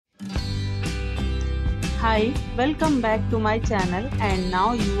Hi, welcome back to my channel and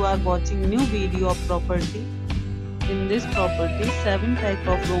now you are watching new video of property. In this property, 7 type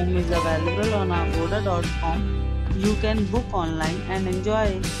of room is available on agoda.com. You can book online and enjoy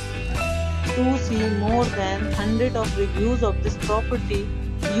it. To see more than 100 of reviews of this property,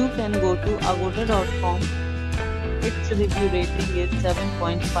 you can go to agoda.com. Its review rating is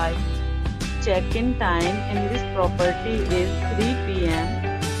 7.5. Check-in time in this property is 3 p.m.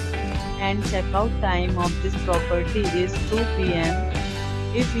 and checkout time of this property is 2 p.m.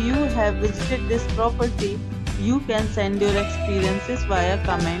 If you have visited this property, you can send your experiences via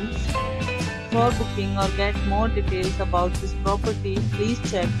comments. For booking or get more details about this property, please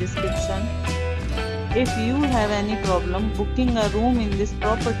check description. If you have any problem booking a room in this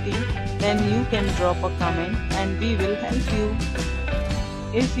property, then you can drop a comment and we will help you.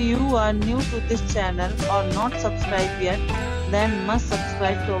 If you are new to this channel or not subscribed yet, then must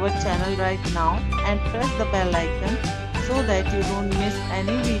subscribe to our channel right now and press the bell icon so that you don't miss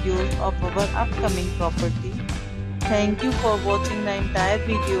any videos of our upcoming property. Thank you for watching the entire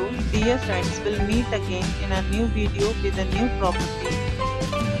video. Dear friends, we'll meet again in a new video with a new property.